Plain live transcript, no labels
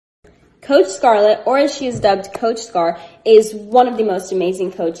Coach Scarlett, or as she is dubbed, Coach Scar, is one of the most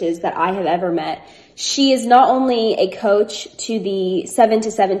amazing coaches that I have ever met. She is not only a coach to the 7 to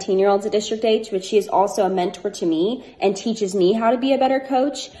 17-year-olds at District H, but she is also a mentor to me and teaches me how to be a better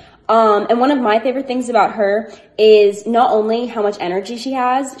coach. And one of my favorite things about her is not only how much energy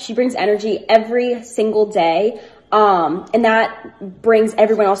she brings energy every single day, and that brings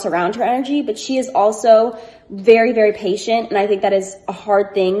everyone else around her energy, but she is also very, very patient, and I think that is a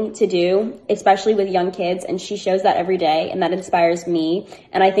hard thing to do, especially with young kids, and she shows that every day, and that inspires me,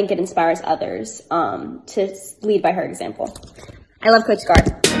 and I think it inspires others to lead by her example. I love Coach Scar.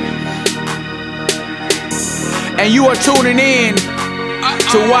 And you are tuning in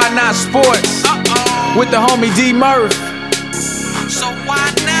to Why Not Sports with the homie D Murph. So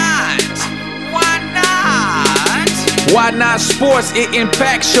why not? Why not? Why Not Sports? It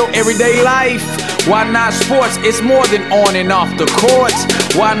impacts your everyday life. Why Not Sports? It's more than on and off the court.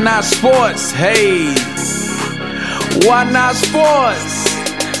 Why Not Sports? Hey. Why Not Sports?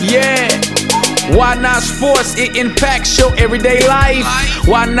 Yeah. Why Not Sports? It impacts your everyday life.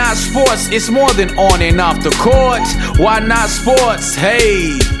 Why Not Sports? It's more than on and off the court. Why Not Sports?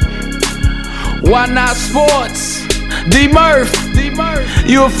 Hey. Why Not Sports? D Murph,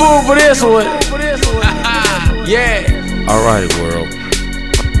 you a fool for this one. Yeah. All right, world.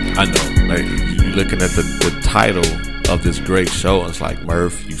 I know. Like, you're looking at the title of this great show. It's like,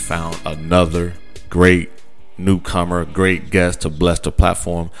 Murph, you found another great newcomer, great guest to bless the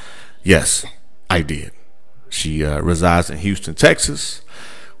platform. Yes, I did. She resides in Houston, Texas.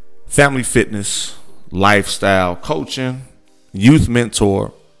 Family fitness, lifestyle coaching, youth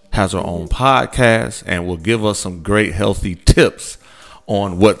mentor, has her own podcast, and will give us some great healthy tips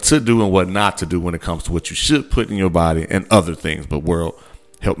on what to do and what not to do when it comes to what you should put in your body and other things. But world,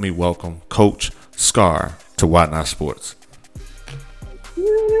 help me welcome Coach Scar to Why Not Sports.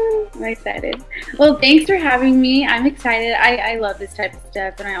 I'm excited. Well, thanks for having me. I'm excited. I love this type of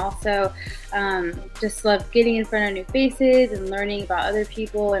stuff, and I also just love getting in front of new faces and learning about other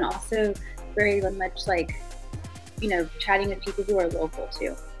people, and also very much chatting with people who are local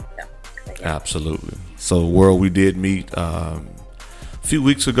too. So, absolutely. So, world, we did meet a few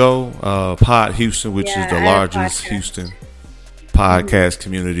weeks ago, Pod Houston, which is the largest Houston podcast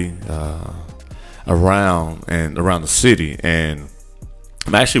community around the city, and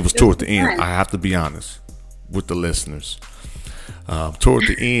actually was toward the end. I have to be honest with the listeners. Toward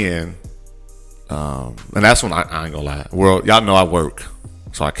the end, and that's when I ain't gonna lie. Well, y'all know I work,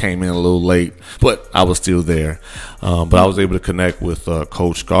 so I came in a little late, but I was still there. But I was able to connect with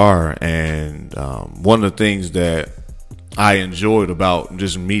Coach Scar, and one of the things that I enjoyed about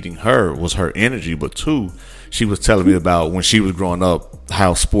just meeting her was her energy. But two, she was telling me about when she was growing up,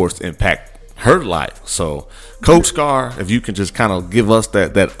 how sports impact her life. So, Coach Scar, if you can just kind of give us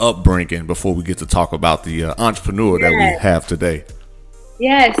that upbringing before we get to talk about the entrepreneur that we have today.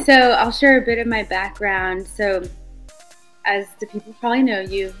 Yeah, so I'll share a bit of my background. So, as the people probably know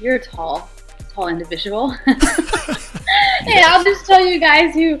you're a tall individual. And I'll just tell you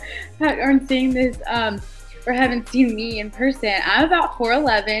guys who aren't seeing this or haven't seen me in person, I'm about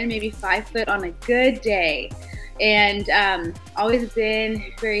 4'11", maybe 5 foot on a good day. And always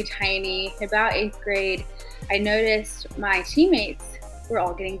been very tiny. About 8th grade, I noticed my teammates were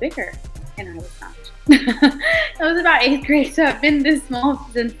all getting bigger, and I was not. That was about 8th grade, so I've been this small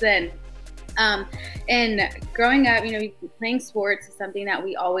since then. And growing up, playing sports is something that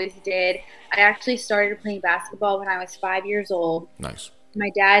we always did. I actually started playing basketball when I was 5 years old. Nice.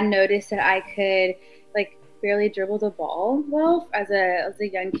 My dad noticed that I could barely dribble the ball well as a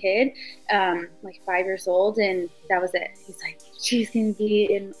young kid, 5 years old, and that was it. He's like, she's gonna be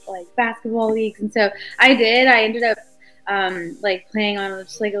in basketball leagues, and so I did. I ended up playing on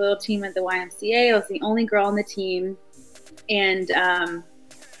just a little team at the YMCA. I was the only girl on the team, and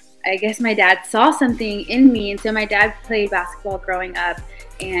I guess my dad saw something in me, and so my dad played basketball growing up,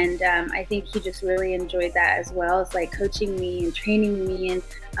 and I think he just really enjoyed that as well as coaching me and training me,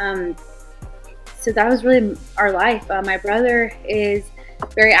 and so that was really our life. My brother is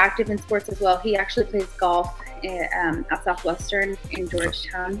very active in sports as well. He actually plays golf at Southwestern in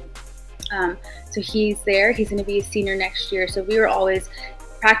Georgetown. So he's there. He's going to be a senior next year. So we were always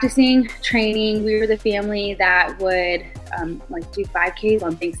practicing, training. We were the family that would do 5Ks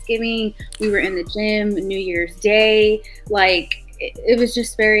on Thanksgiving. We were in the gym New Year's Day. It was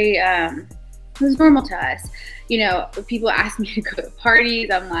just very, it was normal to us. People ask me to go to parties.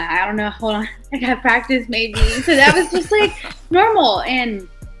 I'm like, I don't know. Hold on. I got practice maybe. So that was just normal. And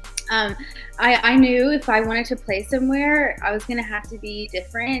I knew if I wanted to play somewhere, I was going to have to be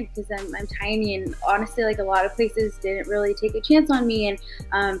different because I'm tiny, and honestly, like a lot of places didn't really take a chance on me.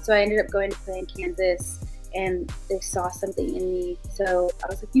 And so I ended up going to play in Kansas, and they saw something in me. So I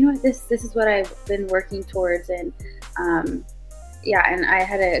was like, you know what, this is what I've been working towards. And and I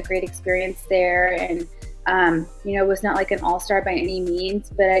had a great experience there. And it was not like an all-star by any means,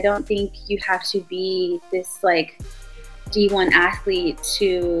 but I don't think you have to be this like D1 athlete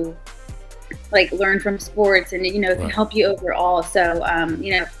to like learn from sports, and it can help you overall. So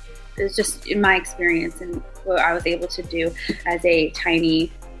it's just in my experience and what I was able to do as a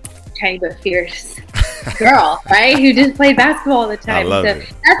tiny but fierce girl, right, who just played basketball all the time. So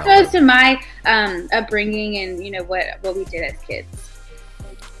that's most of my upbringing and what we did as kids.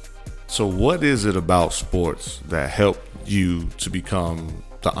 So what is it about sports that helped you to become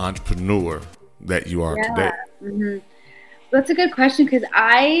the entrepreneur that you are today? Mm-hmm. That's a good question, because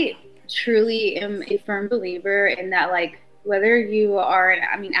I truly am a firm believer in that, like, whether you are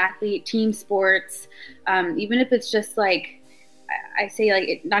an athlete, team sports, even if it's just like, I say,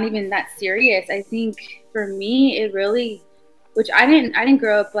 like, not even that serious. I think for me, it really, which I didn't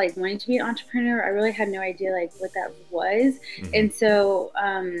grow up like wanting to be an entrepreneur. I really had no idea like what that was. Mm-hmm. And so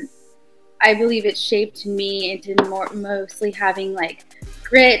I believe it shaped me into mostly having like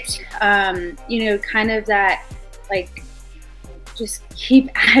grit, kind of that like just keep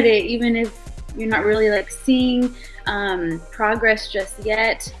at it, even if you're not really like seeing progress just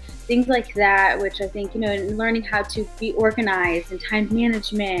yet. Things like that, which I think, learning how to be organized and time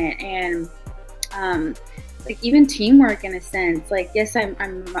management and like even teamwork in a sense. Like, yes,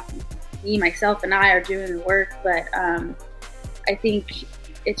 I'm me, myself, and I are doing the work, but I think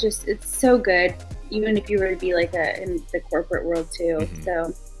it's so good, even if you were to be like in the corporate world too. Mm-hmm.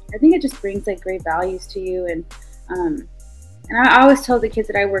 So I think it just brings like great values to you. And I always tell the kids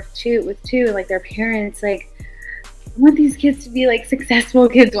that I work with too, like their parents, like, I want these kids to be like successful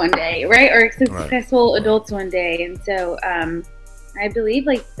kids one day, right? Or successful adults one day. And so I believe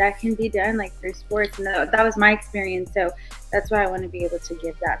like that can be done like through sports. And that was my experience. So that's why I want to be able to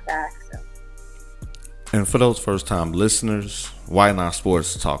give that back. So. And for those first time listeners, Why Not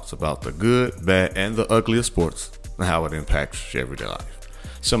Sports talks about the good, bad, and the ugly of sports and how it impacts your everyday life.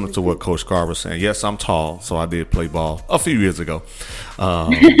 Similar to what Coach Scar was saying. Yes, I'm tall, so I did play ball a few years ago.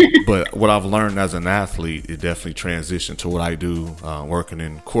 But what I've learned as an athlete, it definitely transitioned to what I do, working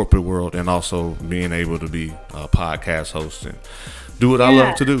in corporate world, and also being able to be a podcast host and do what I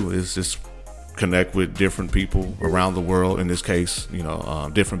love to do. Is just connect with different people around the world. In this case,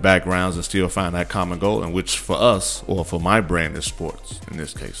 different backgrounds, and still find that common goal, and which for us, or for my brand, is sports in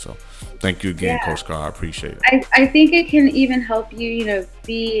this case. So thank you again, Coach Scar. I appreciate it. I think it can even help you,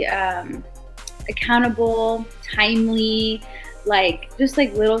 be accountable, timely, like just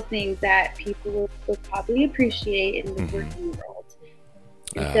like little things that people will probably appreciate in the working world.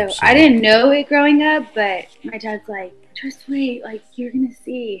 And so I didn't know it growing up, but my dad's like, just wait, like you're gonna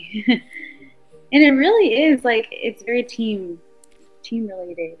see. And it really is like it's very team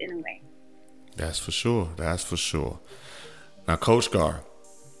related in a way. That's for sure. That's for sure. Now, Coach Scar,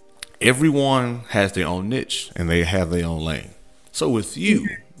 everyone has their own niche and they have their own lane. So with you,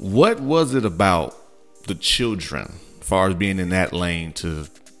 what was it about the children, as far as being in that lane, to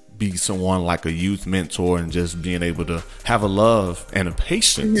be someone like a youth mentor and just being able to have a love and a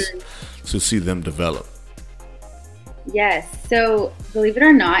patience to see them develop? Yes. So believe it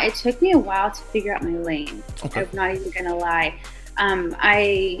or not, it took me a while to figure out my lane. Okay. I'm not even going to lie.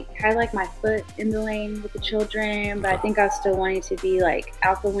 I had like my foot in the lane with the children, but I think I was still wanting to be like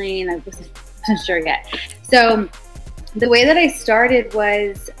out the lane. I wasn't sure yet. So the way that I started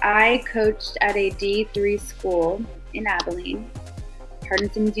was I coached at a D3 school in Abilene,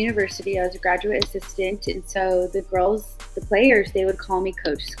 Hardin Simmons University. I was a graduate assistant. And so the girls, the players, they would call me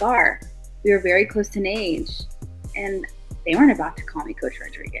Coach Scar. We were very close in age. And they weren't about to call me Coach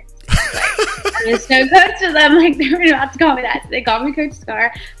Rodriguez. Like, I was no coach to them. Like, they weren't about to call me that. So they called me Coach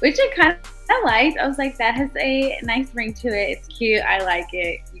Scar, which I kind of liked. I was like, that has a nice ring to it. It's cute. I like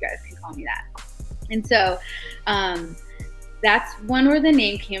it. You guys can call me that. And so that's one where the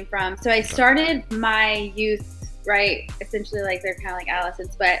name came from. So I started my youth, right, essentially like they're kind of like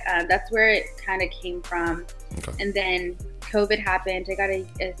adolescents, but that's where it kind of came from. Okay. And then COVID happened. I got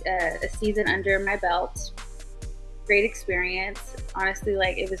a season under my belt. Great experience. Honestly,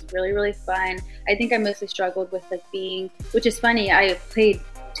 like it was really, really fun. I think I mostly struggled with like which is funny, I played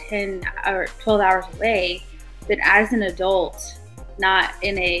 10 or 12 hours away, but as an adult, not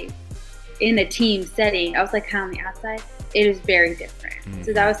in a team setting, I was like kind of on the outside. It was very different. Mm-hmm.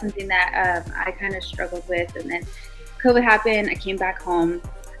 So that was something that I kind of struggled with. And then COVID happened. I came back home.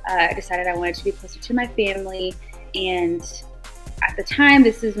 I decided I wanted to be closer to my family. And at the time,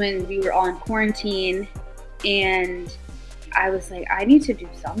 this is when we were all in quarantine, and I was like, I need to do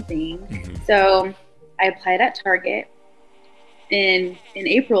something. Mm-hmm. So I applied at Target in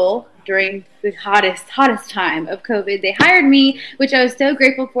April during the hottest time of COVID. They hired me, which I was so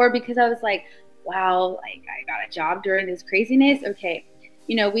grateful for, because I was like, wow, like I got a job during this craziness. Okay.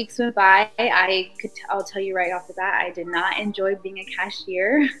 Weeks went by. I'll tell you right off the bat, I did not enjoy being a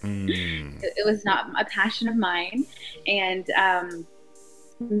cashier. It was not a passion of mine. And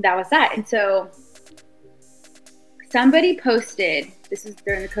that was that. And so somebody posted, this is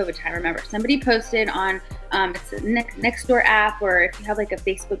during the COVID time, remember, somebody posted on it's a Nextdoor app, or if you have like a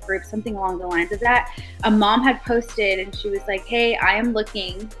Facebook group, something along the lines of that. A mom had posted, and she was like, hey, I am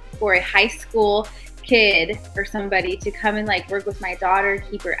looking for a high school kid or somebody to come and like work with my daughter,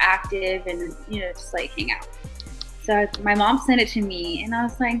 keep her active, and just like hang out. So my mom sent it to me, and I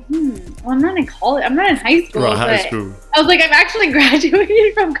was like, well, I'm not in college, I'm not in high school. Right, high school. I was like, I'm actually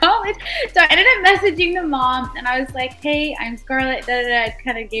graduating from college. So I ended up messaging the mom, and I was like, hey, I'm Scarlett, I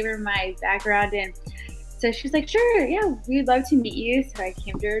kind of gave her my background, and so she was like, sure, yeah, we'd love to meet you. So I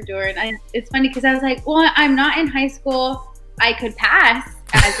came to her door, and it's funny because I was like, well, I'm not in high school, I could pass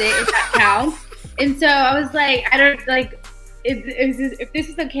as it, if that counts. And so I was like, I don't like, if this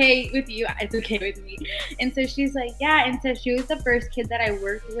is okay with you, it's okay with me. And so she's like, yeah. And so she was the first kid that I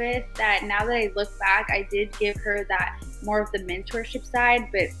worked with that, now that I look back, I did give her that more of the mentorship side,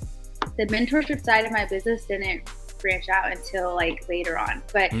 but the mentorship side of my business didn't branch out until like later on.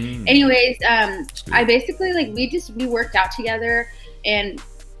 But anyways, I basically like, we worked out together, and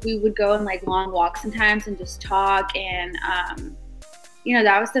we would go on like long walks sometimes and just talk. And,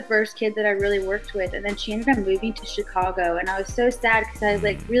 that was the first kid that I really worked with. And then she ended up moving to Chicago, and I was so sad because I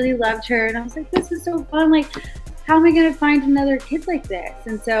like really loved her. And I was like, this is so fun. Like, how am I going to find another kid like this?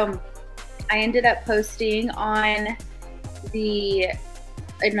 And so I ended up posting on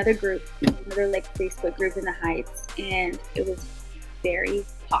another like Facebook group in the Heights, and it was very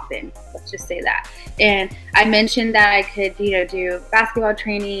poppin', let's just say that. And I mentioned that I could, do basketball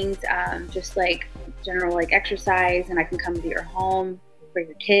trainings, just like general like exercise, and I can come to your home for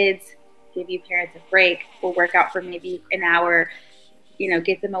your kids, give you parents a break. We'll work out for maybe an hour,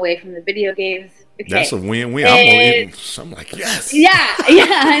 get them away from the video games. Okay. That's a win-win. I'm like, yes. Yeah.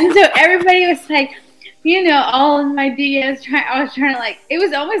 And so everybody was like, all in my DMs, I was trying to like, it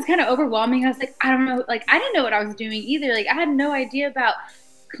was almost kind of overwhelming. I was like, I don't know, like, I didn't know what I was doing either. Like, I had no idea about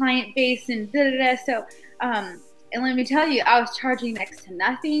client base and da-da-da. So, and let me tell you, I was charging next to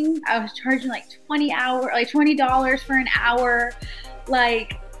nothing. I was charging like $20 for an hour.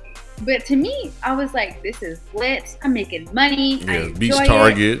 Like, but to me, I was like, this is lit. I'm making money. Yeah, beats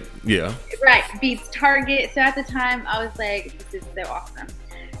Target. Yeah. Right, beats Target. So at the time, I was like, this is so awesome.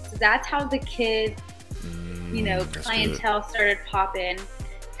 So that's how the kids, clientele started popping.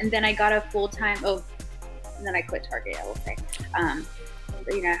 And then I got a full-time, and then I quit Target, I will say. I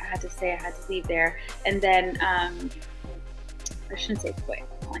had to leave there. And then, I shouldn't say quit.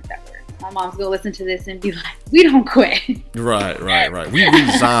 I don't like that word. My mom's going to listen to this and be like, we don't quit. Right. We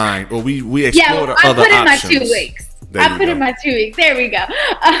resigned, or we explored other options. I put in my 2 weeks. In my 2 weeks. There we go.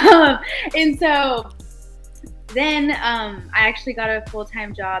 And so then I actually got a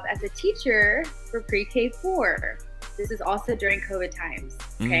full-time job as a teacher for pre-K4. This is also during COVID times.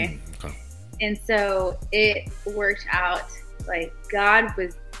 Okay. And so it worked out. Like, God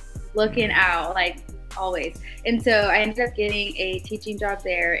was looking out, like, always. And so I ended up getting a teaching job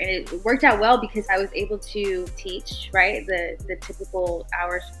there, and it worked out well because I was able to teach, right, the typical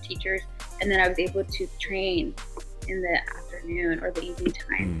hours for teachers, and then I was able to train in the afternoon or the evening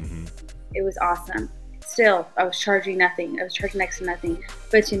time. It was awesome. Still, I was charging nothing. I was charging next to nothing.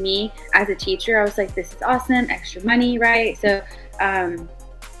 But to me, as a teacher, I was like, this is awesome, extra money, right? So,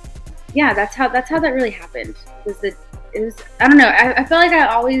 that's how that really happened. I don't know. I felt like I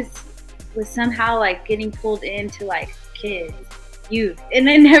always was somehow like getting pulled into like kids, youth, and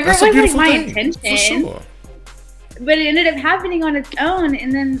it never was like my intention. For sure. But it ended up happening on its own,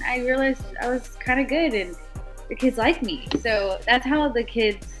 and then I realized I was kind of good, and the kids like me. So that's how the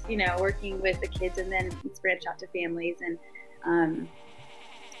kids, working with the kids, and then it's branched out to families, and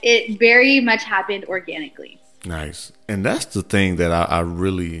it very much happened organically. Nice, and that's the thing that I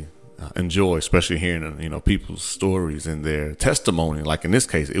really enjoy, especially hearing people's stories and their testimony. Like in this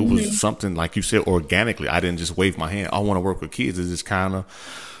case, it was something, like you said, organically. I didn't just wave my hand, I want to work with kids. It just kind of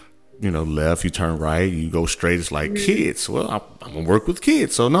left, you turn right, you go straight. It's like kids. Well, I'm gonna work with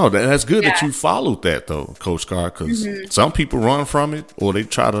kids. So no, that's good that you followed that though, Coach Scar, because some people run from it or they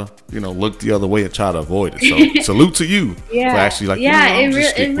try to, look the other way and try to avoid it. So salute to you for actually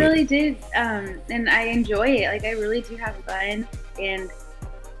it really did. And I enjoy it. Like I really do have fun, and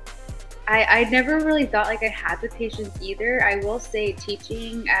I never really thought like I had the patience either. I will say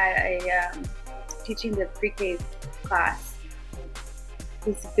teaching at teaching the pre-K class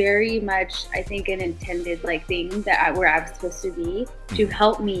was very much, I think, an intended like thing that where I was supposed to be to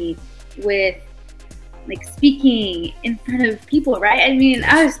help me with like speaking in front of people, right? I mean,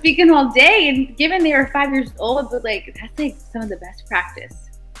 I was speaking all day, and given they were 5 years old, but like that's like some of the best practice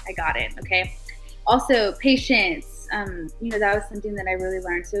I got in. Okay. Also, patience. That was something that I really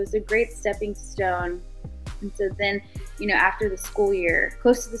learned. So it was a great stepping stone. And so then, after the school year,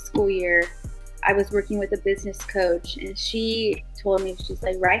 close to the school year, I was working with a business coach, and she told me, she's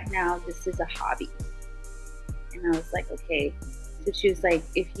like, right now, this is a hobby. And I was like, okay. So she was like,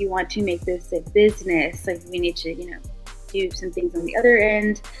 if you want to make this a business, like we need to, do some things on the other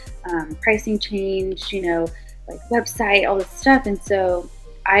end, pricing change, like website, all this stuff. And so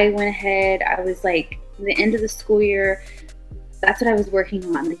I went ahead, I was like, the end of the school year, that's what I was working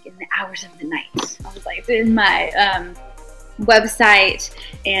on, like in the hours of the night. I was like in my website,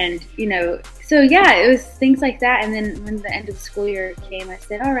 and so yeah, it was things like that. And then when the end of the school year came, I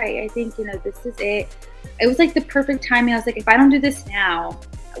said, all right, I think this is it. It was like the perfect timing. I was like, if I don't do this now,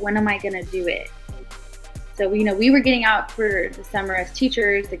 when am I gonna do it? So we were getting out for the summer as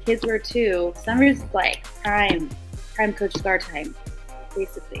teachers, the kids were too. Summer's like prime Coach Scar time,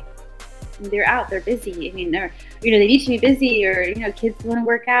 basically. They're out, they're busy. I mean, they need to be busy, or kids want to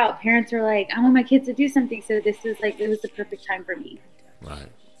work out. Parents are like, I want my kids to do something. So this is like, it was the perfect time for me. Right.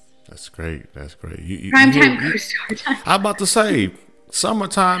 That's great. Prime time Coach Scar time. I'm about to say,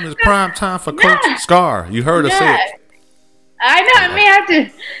 summertime is prime time for Coach Scar. You heard us say it. I know. I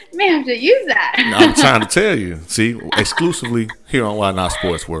may have to use that. I'm trying to tell you. See, exclusively here on Why Not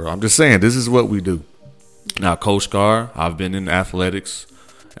Sports World. I'm just saying, this is what we do. Now, Coach Scar, I've been in athletics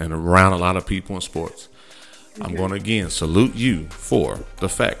and around a lot of people in sports. I'm going to again salute you for the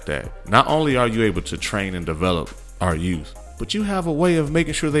fact that not only are you able to train and develop our youth, but you have a way of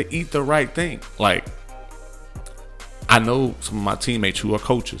making sure they eat the right thing. Like, I know some of my teammates who are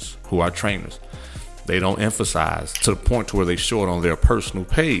coaches, who are trainers, they don't emphasize to the point to where they show it on their personal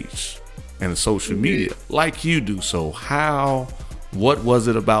page and social media like you do. So what was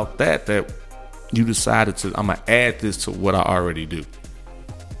it about that you decided to, I'm going to add this to what I already do?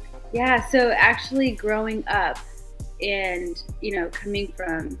 Yeah, so actually growing up and, coming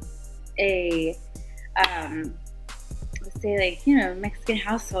from a, let's say like, Mexican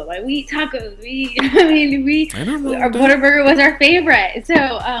household, like we eat tacos, our Whataburger was our favorite.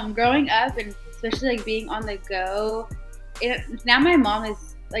 So growing up, and especially like being on the go, now my mom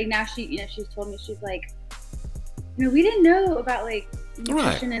is like, now she, she's told me, she's like, we didn't know about like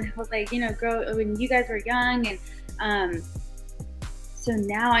nutrition and health, like, grow when you guys were young. And, so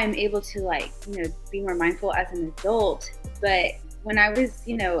now I'm able to like, be more mindful as an adult. But when I was,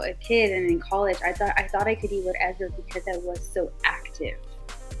 a kid and in college, I thought I could eat whatever because I was so active.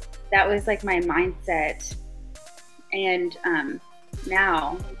 That was like my mindset. And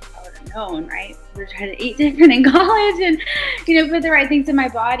now I would have known, right? We're trying to eat different in college and, put the right things in my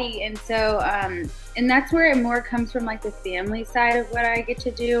body. And so, and that's where it more comes from, like the family side of what I get to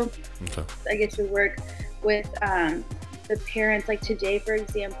do. Okay. I get to work with, the parents. Like today, for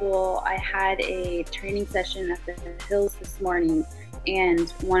example, I had a training session at the Hills this morning, and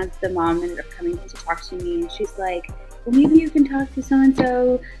one of the mom ended up coming to talk to me, and she's like, well, maybe you can talk to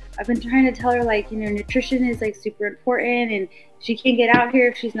so-and-so. I've been trying to tell her, like, nutrition is like super important, and she can't get out here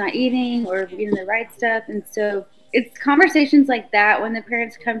if she's not eating or eating the right stuff. And so it's conversations like that when the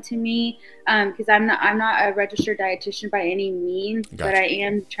parents come to me, because I'm not a registered dietitian by any means, but I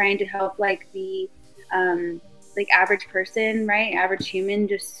am trying to help like the like average person, right? Average human,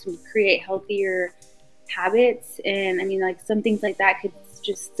 just create healthier habits. And I mean, like some things like that could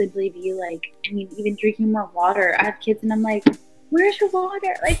just simply be like, even drinking more water. I have kids and I'm like, where's your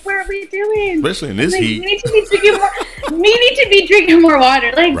water? Like, what are we doing? Especially in this heat. We need to be drinking more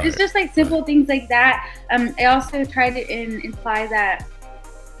water. Like, It's just like simple things like that. I also try to imply that,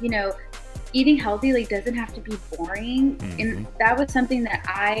 eating healthy like doesn't have to be boring. And that was something that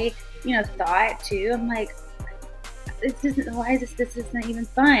I, thought too. I'm like, this isn't even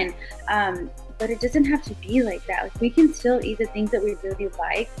fun. But it doesn't have to be like that. Like we can still eat the things that we really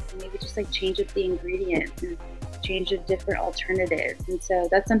like, and maybe just like change up the ingredients and change up different alternatives. And so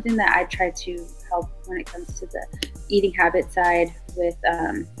that's something that I try to help when it comes to the eating habit side with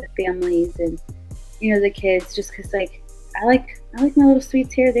the families and, you know, the kids, just because, like, I like my little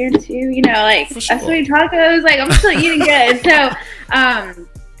sweets here, there, too. You know, like, sure. sweet tacos, like, I'm still eating good. So,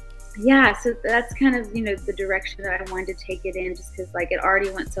 yeah, so that's kind of, you know, the direction that I wanted to take it in, just because, like, it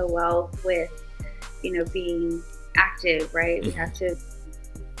already went so well with, you know, being active, right? We have to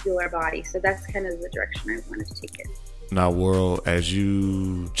fuel our body. So that's kind of the direction I wanted to take it. Now, World, as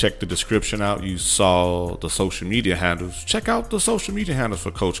you check the description out, you saw the social media handles. Check out the social media handles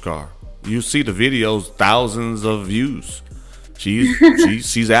for Coach Carr. You see the videos, thousands of views.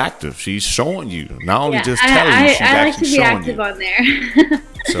 She's active. She's showing you, not only just telling you, she's actually showing you. I like to be active on there.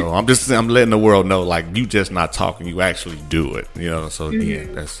 So I'm letting the world know, like, you just not talking, you actually do it. You know, so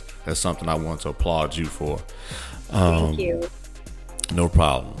again, that's something I want to applaud you for. Thank you. No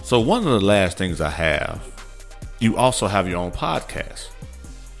problem. So one of the last things I have, you also have your own podcast.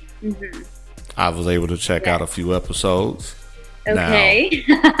 I was able to check out a few episodes. Okay.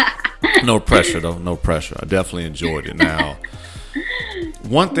 Now, no pressure though, no pressure. I definitely enjoyed it. Now,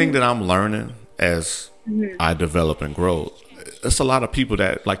 one thing that I'm learning as I develop and grow, it's a lot of people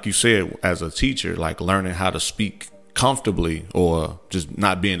that, like you said, as a teacher, like learning how to speak comfortably or just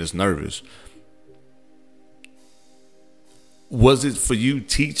not being as nervous. Was it for you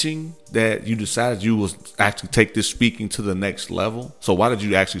teaching that you decided you was actually take this speaking to the next level? So why did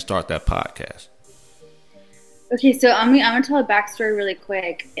you actually start that podcast? Okay, so I'm going to tell a backstory really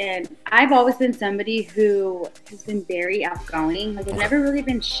quick. And I've always been somebody who has been very outgoing. Like, I've never really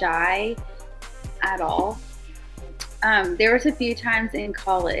been shy at all. There was a few times in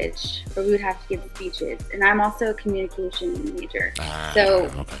college where we would have to give speeches. And I'm also a communication major. So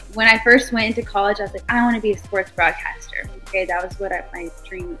when I first went into college, I was like, I want to be a sports broadcaster. Okay, that was what my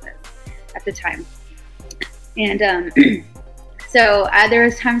dream was at the time. And so there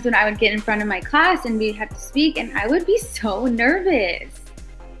was times when I would get in front of my class and we'd have to speak, and I would be so nervous,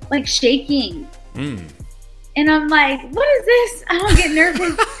 like shaking. And I'm like, what is this? I don't get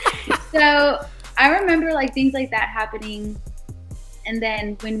nervous. So I remember like things like that happening. And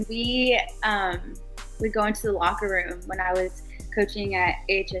then when we would go into the locker room when I was coaching at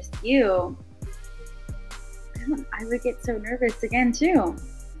HSU, I would get so nervous again too,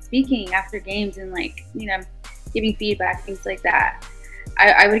 speaking after games and, like, you know, giving feedback, things like that.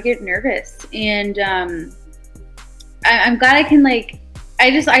 I would get nervous, and I'm glad I can, like,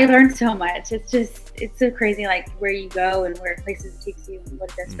 I learned so much. It's so crazy, like, where you go and where places it takes you and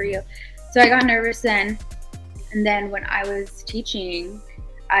what it does for you. So I got nervous then, and then when I was teaching,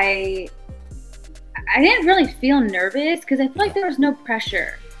 I didn't really feel nervous because I feel like there was no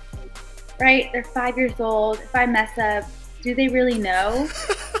pressure. Right? They're 5 years old. If I mess up, do they really know?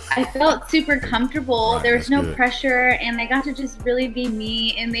 I felt super comfortable. There was no pressure, and I got to just really be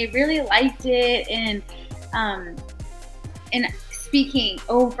me, and they really liked it. And speaking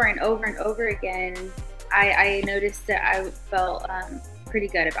over and over and over again, I noticed that I felt pretty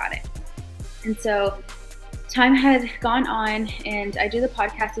good about it. And so time had gone on, and I do the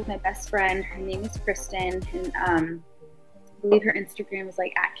podcast with my best friend. Her name is Kristen, and I believe her Instagram is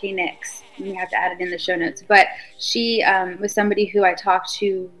like @KNix. We have to add it in the show notes. But she was somebody who I talked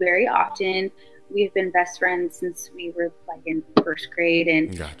to very often. We've been best friends since we were like in first grade,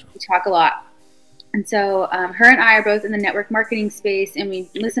 and we talk a lot. And so her and I are both in the network marketing space, and we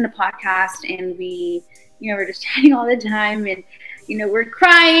listen to podcasts, and we, you know, we're just chatting all the time, and, you know, we're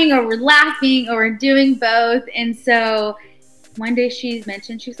crying or we're laughing or we're doing both. And so one day she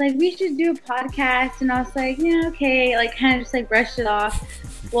mentioned, she was like, we should do a podcast. And I was like, yeah, okay. Like, kind of just like brushed it off.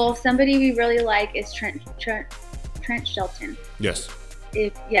 Well, somebody we really like is Trent Shelton. Yes.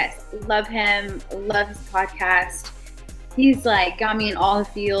 Love him. Love his podcast. He's like got me in all the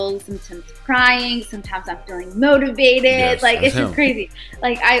feels. Sometimes crying. Sometimes I'm feeling motivated. Yes, like, it's just him. crazy.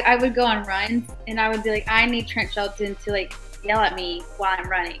 Like, I would go on runs, and I would be like, I need Trent Shelton to, like, yell at me while I'm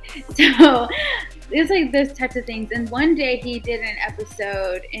running. So it's like those types of things. And one day he did an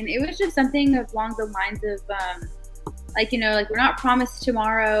episode, and it was just something along the lines of like, you know, like, we're not promised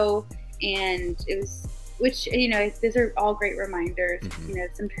tomorrow. And it was, which, you know, those are all great reminders. You know,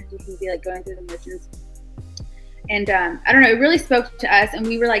 sometimes you can be like going through the motions. And I don't know, it really spoke to us, and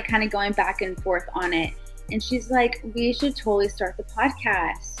we were like kind of going back and forth on it. And she's like, we should totally start the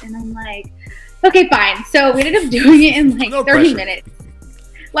podcast. And I'm like, okay, fine. So we ended up doing it in like 30 minutes.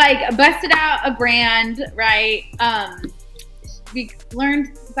 Like, busted out a brand, right? We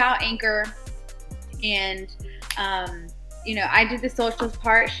learned about Anchor, and you know, I did the socials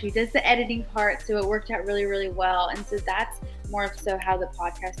part, she does the editing part, so it worked out really, really well. And so that's more so how the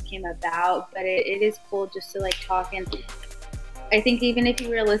podcast came about. But it is cool just to like talk, and I think even if you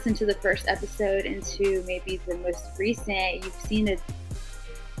were to listen to the first episode into maybe the most recent, you've seen a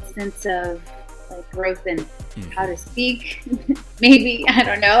sense of like growth in how to speak. Maybe, I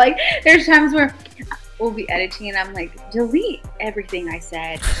don't know. Like there's times where we'll be editing and I'm like, delete everything I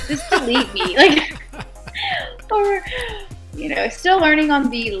said. Just delete me. Like, or, you know, still learning on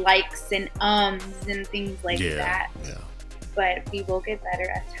the likes and ums and things like that. Yeah. But we will get better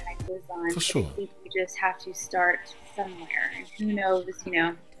as time goes on. For sure. I think we just have to start somewhere. And who knows, you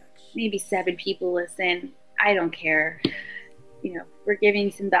know, maybe 7 people listen. I don't care. You know, we're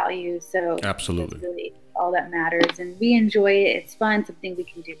giving some value. So absolutely, that's really all that matters. And we enjoy it. It's fun, something we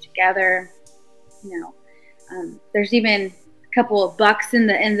can do together. You know, there's even a couple of bucks in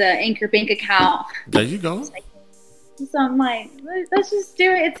the Anchor bank account. There you go. So I'm like, let's just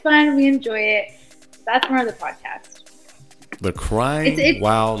do it. It's fun. We enjoy it. That's more of the podcast. The Crying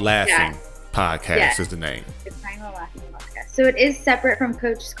While Laughing podcast is the name. The Crying While Laughing podcast. So it is separate from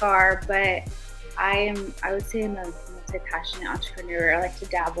Coach Scar, but I would say I'm a multi-passionate entrepreneur. I like to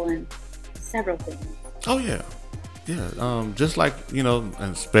dabble in several things. Oh yeah. Yeah, just like, you know,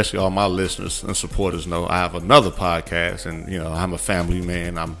 and especially all my listeners and supporters know, I have another podcast, and, you know, I'm a family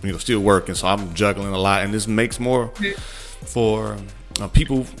man. I'm, you know, still working, so I'm juggling a lot, and this makes more for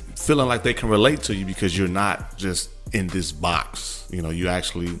people feeling like they can relate to you because you're not just in this box. You know, you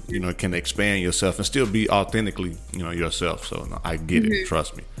actually, you know, can expand yourself and still be authentically, you know, yourself. So no, I get it.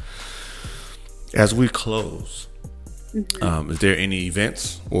 Trust me. As we close, is there any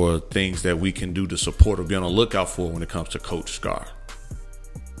events or things that we can do to support or be on the lookout for when it comes to Coach Scar?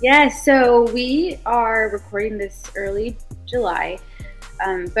 Yes, so we are recording this early July,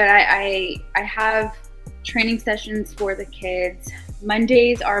 but I have training sessions for the kids.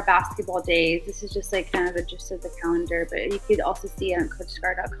 Mondays are basketball days. This is just like kind of the gist of the calendar, but you could also see it on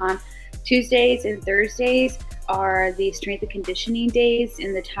CoachScar.com. Tuesdays and Thursdays are the strength and conditioning days,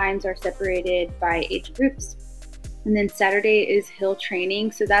 and the times are separated by age groups. And then Saturday is hill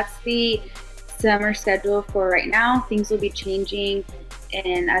training. So that's the summer schedule for right now. Things will be changing,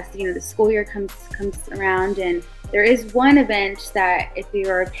 and as you know, the school year comes around, and there is one event that if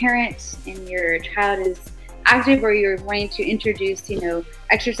you're a parent and your child is active or you're wanting to introduce, you know,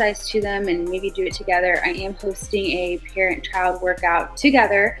 exercise to them and maybe do it together, I am hosting a parent-child workout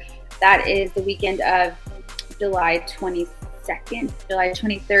together. That is the weekend of July 22nd, July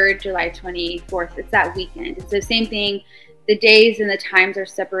 23rd, July 24th. It's that weekend. It's the same thing. The days and the times are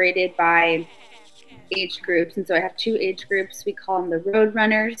separated by age groups. And so I have 2 age groups. We call them the Road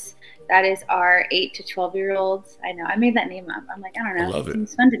Runners. That is our 8 to 12-year-olds. I know, I made that name up. I'm like, I don't know. I love it.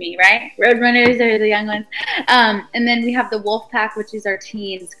 Seems fun to me, right? Road Runners are the young ones. And then we have the Wolf Pack, which is our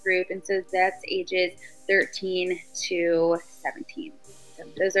teens group. And so that's ages 13 to 17. So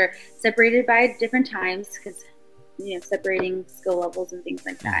those are separated by different times because, you know, separating skill levels and things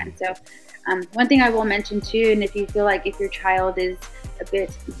like that. And so one thing I will mention too, and if you feel like if your child is a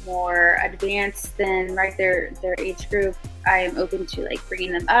bit more advanced than their age group, I am open to like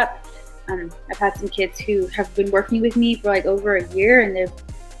bringing them up. I've had some kids who have been working with me for like over a year, and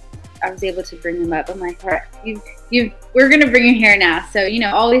I was able to bring them up. I'm like, all right, we're gonna bring you here now. So, you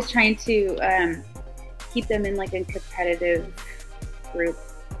know, always trying to keep them in like a competitive group.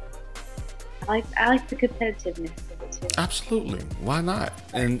 I like the competitiveness of it too. Absolutely. Why not?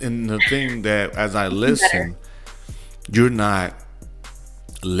 And the thing that as I listen, you're not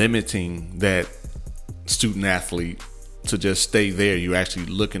limiting that student athlete to just stay there. You're actually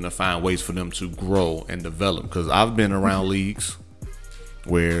looking to find ways for them to grow and develop. Because I've been around leagues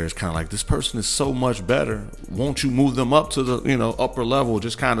where it's kind of like, this person is so much better. Won't you move them up to the, you know, upper level?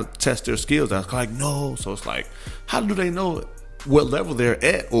 Just kind of test their skills. I was like, no. So it's like, how do they know what level they're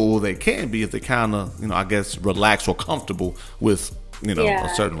at, or they can be if they kind of, you know, I guess relax or comfortable with, you know, a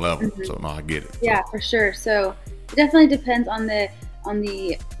certain level. So no, I get it. Yeah, for sure. So it definitely depends on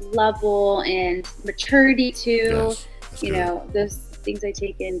the level and maturity too. Yes, you know, those things I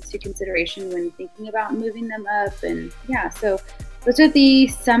take into consideration when thinking about moving them up. And yeah, so those are the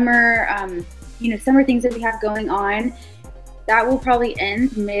summer, summer things that we have going on. That will probably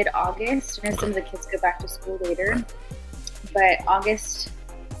end mid-August. I know some of the kids go back to school later. But August,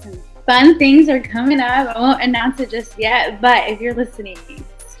 some fun things are coming up. I won't announce it just yet, but if you're listening,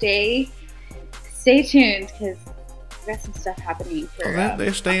 stay tuned because we got some stuff happening.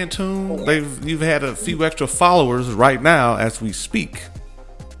 They're staying tuned. You've had a few extra followers right now as we speak.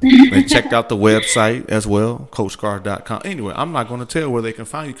 They checked out the website as well, CoachScar.com. Anyway, I'm not going to tell where they can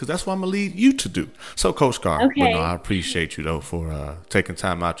find you because that's what I'm going to lead you to do. So, Coach Scar, okay. But no, I appreciate you though for taking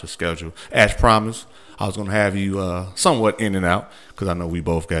time out your schedule. As promised, I was going to have you somewhat in and out because I know we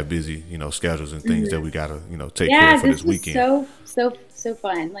both got busy, schedules and things that we got to, take care of for this weekend. Yeah, this was so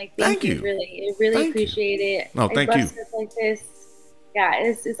fun. Like, thank you. Really, appreciate it. No, thank you. Stuff like this. Yeah,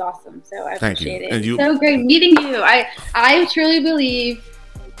 it's awesome. So I appreciate it. And it's so great meeting you. I truly believe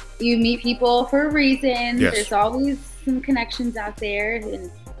you meet people for a reason. Yes. There's always some connections out there, and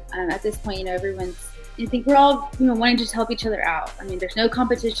at this point, I think we're all, wanting to just help each other out. I mean, there's no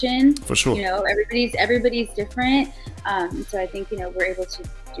competition. For sure. Everybody's different. So I think, we're able to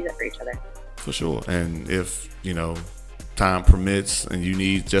do that for each other. For sure. And if, time permits and you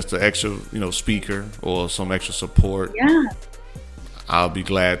need just an extra, speaker or some extra support. Yeah. I'll be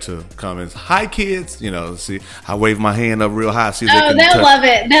glad to come and hi kids, see, I wave my hand up real high. See if they'll love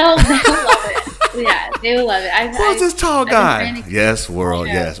it. They'll love it. Yeah, they will love it. Who's this tall guy? Yes, world.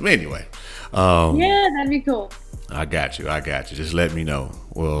 Yes. Anyway. Yeah, that'd be cool. I got you. Just let me know.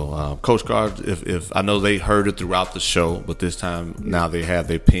 Well, Coach Carr, if I know they heard it throughout the show, but this time now they have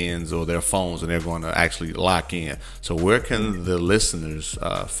their pens or their phones and they're going to actually lock in. So where can the listeners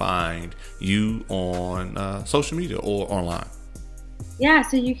find you on social media or online? Yeah,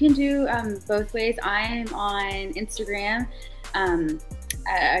 so you can do both ways. I'm on Instagram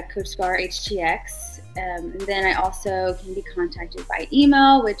at Coach Scar HTX. And then I also can be contacted by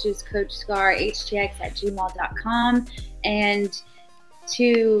email, which is coachscarhtx@gmail.com. And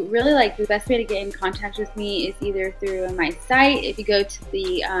to really the best way to get in contact with me is either through my site. If you go to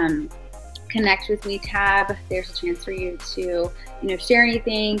the Connect with Me tab, there's a chance for you to share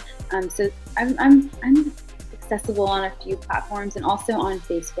anything. So I'm accessible on a few platforms and also on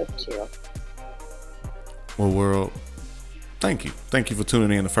Facebook too. Well, world. Thank you. Thank you for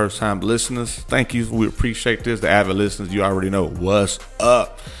tuning in the first time listeners. Thank you. We appreciate this. The avid listeners, you already know what's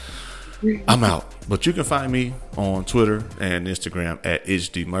up. I'm out. But you can find me on Twitter and Instagram at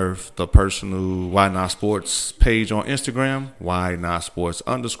HDMurph, the personal Why Not Sports page on Instagram, Why Not Sports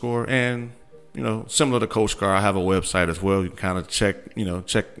 _. And, similar to Coach Carr, I have a website as well. You can kind of check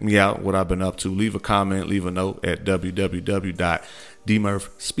me out, what I've been up to. Leave a comment, leave a note at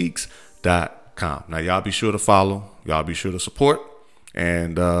www.dmurphspeaks.com. Now, y'all be sure to follow. Y'all be sure to support.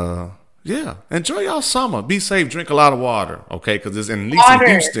 And, enjoy y'all summer. Be safe. Drink a lot of water, okay? Because it's at least in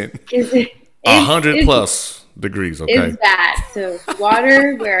Houston, 100+ degrees, okay? It's bad. So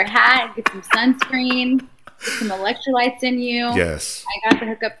water, wear a hat, get some sunscreen, get some electrolytes in you. Yes. I got the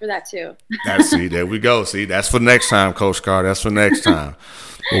hookup for that, too. There we go. See, that's for next time, Coach Carr. That's for next time.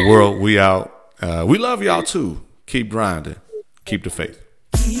 Well, world, we out. We love y'all, too. Keep grinding. Keep the faith.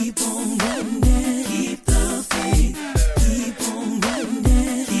 Keep on running.